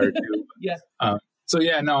in the car too. Yeah.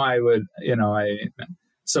 I would,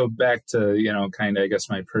 so back to, kind of, I guess,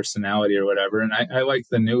 my personality or whatever. And I like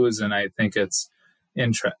the news, and I think it's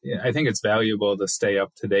valuable to stay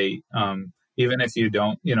up to date. Even if you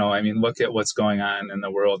don't, look at what's going on in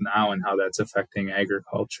the world now and how that's affecting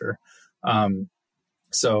agriculture.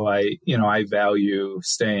 So I value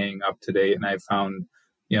staying up to date, and I found,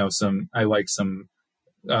 I like some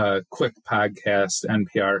quick podcast.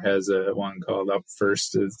 NPR has one called Up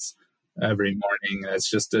First. It's every morning. It's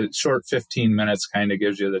just a short 15 minutes, kind of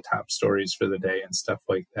gives you the top stories for the day and stuff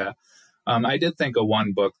like that. I did think of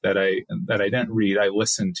one book that I didn't read, I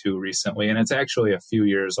listened to recently, and it's actually a few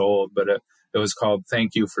years old, but it was called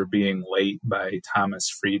Thank You for Being Late by Thomas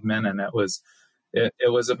Friedman. And it was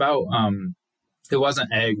about, it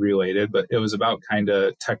wasn't ag related, but it was about kind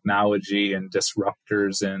of technology and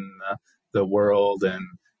disruptors in the world,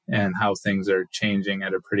 and how things are changing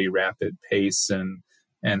at a pretty rapid pace, and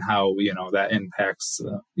how, that impacts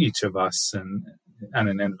each of us and on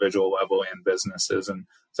an individual level and businesses. And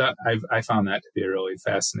so I found that to be a really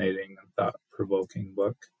fascinating and thought-provoking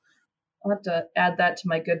book. I'll have to add that to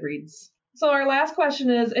my Goodreads. So our last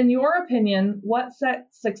question is, in your opinion, what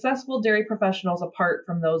sets successful dairy professionals apart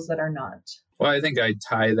from those that are not? Well, I think I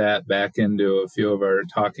tie that back into a few of our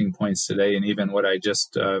talking points today, and even what I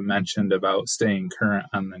just mentioned about staying current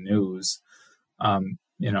on the news.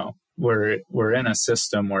 We're in a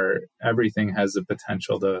system where everything has the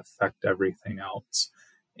potential to affect everything else.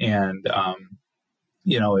 And,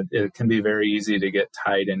 it can be very easy to get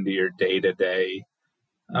tied into your day-to-day,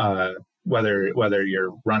 whether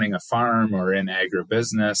you're running a farm or in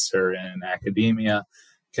agribusiness or in academia,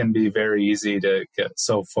 can be very easy to get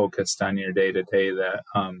so focused on your day-to-day that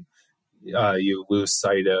you lose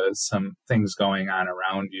sight of some things going on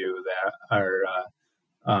around you that are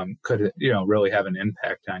could really have an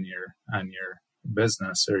impact on your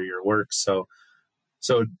business or your work. So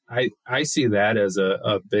I see that as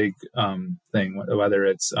a big thing, whether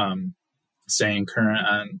it's staying current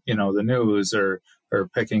on the news, or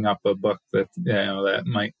picking up a book that that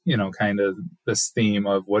might kind of this theme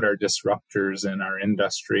of what are disruptors in our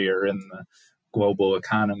industry or in the global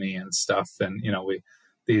economy and stuff. And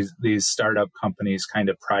these startup companies kind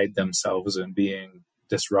of pride themselves in being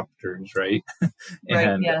disruptors, right?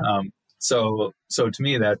 And yeah. So to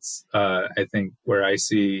me, that's I think where I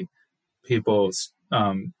see people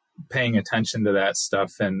paying attention to that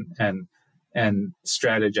stuff and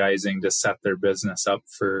strategizing to set their business up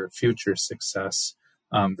for future success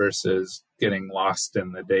versus getting lost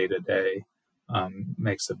in the day-to-day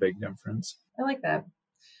makes a big difference. I like that.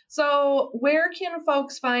 So where can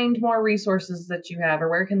folks find more resources that you have, or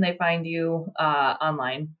where can they find you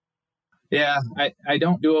online? Yeah, I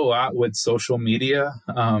don't do a lot with social media.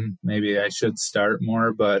 Maybe I should start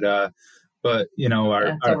more, but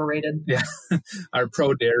it's overrated. Yeah, our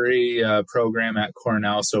Pro Dairy program at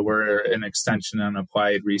Cornell. So we're an extension and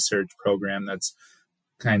applied research program that's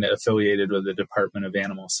kind of affiliated with the Department of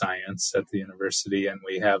Animal Science at the university, and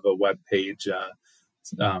we have a web page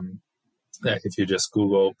if you just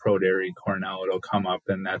Google Pro Dairy Cornell, it'll come up,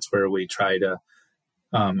 and that's where we try to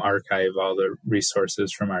archive all the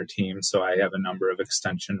resources from our team. So I have a number of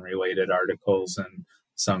extension-related articles and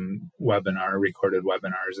some recorded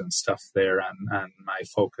webinars and stuff there on my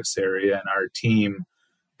focus area. And our team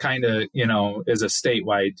kind of, is a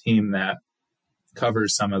statewide team that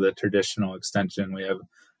covers some of the traditional extension. We have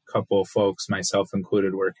a couple of folks, myself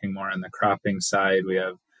included, working more on the cropping side. We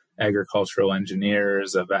have agricultural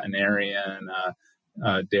engineers, a veterinarian,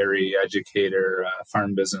 a dairy educator,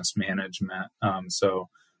 farm business management. So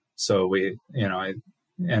we, we're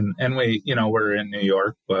in New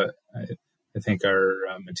York, but I think our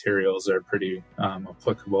materials are pretty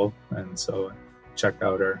applicable. And so check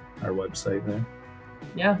out our website there.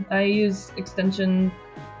 Yeah, I use extension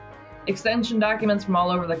documents from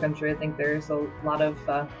all over the country. I think there's a lot of,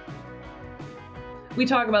 we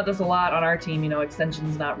talk about this a lot on our team,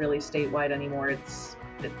 extension's not really statewide anymore.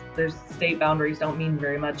 There's state boundaries don't mean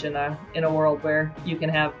very much in a world where you can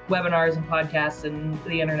have webinars and podcasts and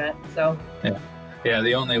the internet. So yeah,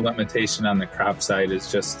 the only limitation on the crop side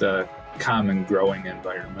is just common growing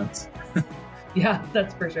environments. Yeah,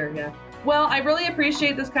 that's for sure. Yeah. Well, I really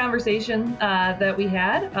appreciate this conversation that we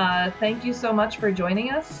had. Thank you so much for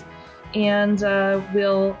joining us, and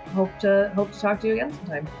we'll hope to talk to you again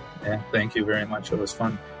sometime. Yeah, thank you very much. It was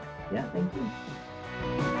fun. Yeah, thank you.